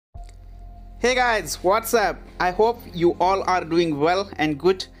Hey guys, what's up? I hope you all are doing well and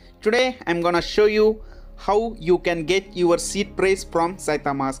good. Today I'm gonna show you how you can get your seed phrase from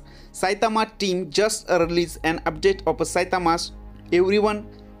Saitamask. Saitama team just released an update of a Saitamask. Everyone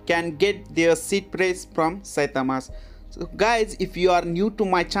can get their seed phrase from Saitamask. So guys, if you are new to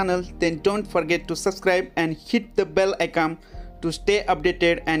my channel, then don't forget to subscribe and hit the bell icon to stay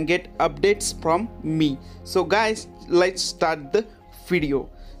updated and get updates from me. So guys, let's start the video.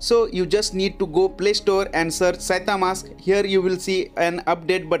 So you just need to go Play Store and search Saitamask. Here you will see an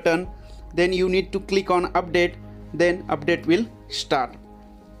update button. Then you need to click on update. Then update will start.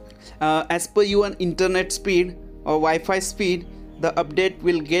 As per your internet speed or Wi-Fi speed, the update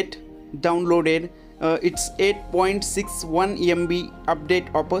will get downloaded. It's 8.61 MB update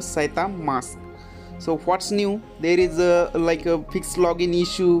of a Saitamask. So what's new? There is a fixed login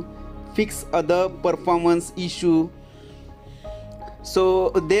issue, fix other performance issue. So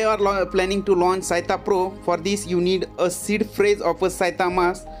they are planning to launch SaitaPro. For this you need a seed phrase of a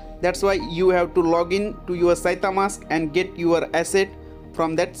Saitamask. That's why you have to log in to your Saitamask and get your asset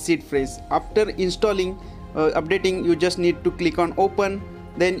from that seed phrase. After installing, updating, you just need to click on open.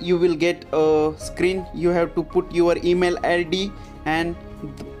 Then you will get a screen. You have to put your email ID and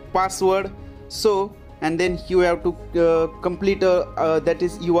password. So and then you have to complete that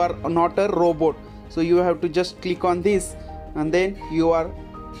is, you are not a robot. So you have to just click on this. And then you are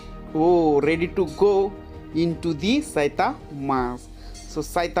ready to go into the Saitamask.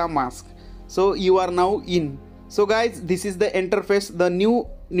 So you are now in. So guys, this is the interface. The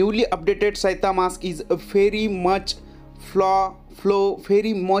newly updated Saitamask is a very much flow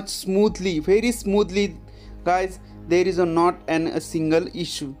very much very smoothly guys. There is not a single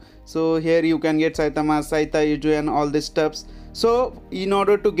issue. So here you can get Saitamask, SaitaPro and all these stuffs. So in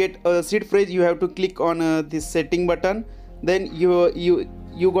order to get a seed phrase, you have to click on this setting button. Then you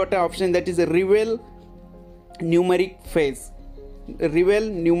got an option that is a reveal numeric phrase.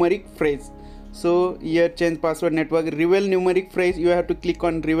 So here change password network, reveal numeric phrase. You have to click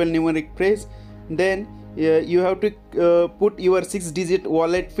on reveal numeric phrase. Then you have to put your 6-digit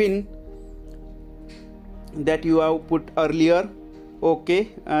wallet pin that you have put earlier. Okay,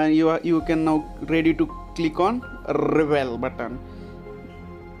 and you can now ready to click on reveal button.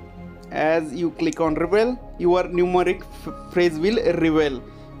 As you click on reveal, your numeric phrase will reveal.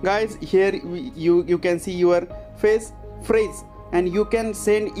 Guys, here you can see your phrase, and you can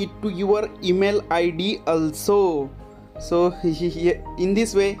send it to your email ID also. So in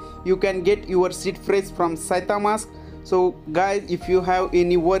this way you can get your seed phrase from Saitamask. So guys, if you have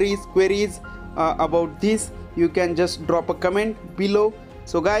any queries about this, you can just drop a comment below.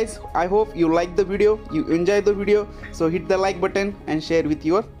 So guys, I hope you like the video, you enjoy the video. So hit the like button and share with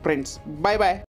your friends. Bye bye.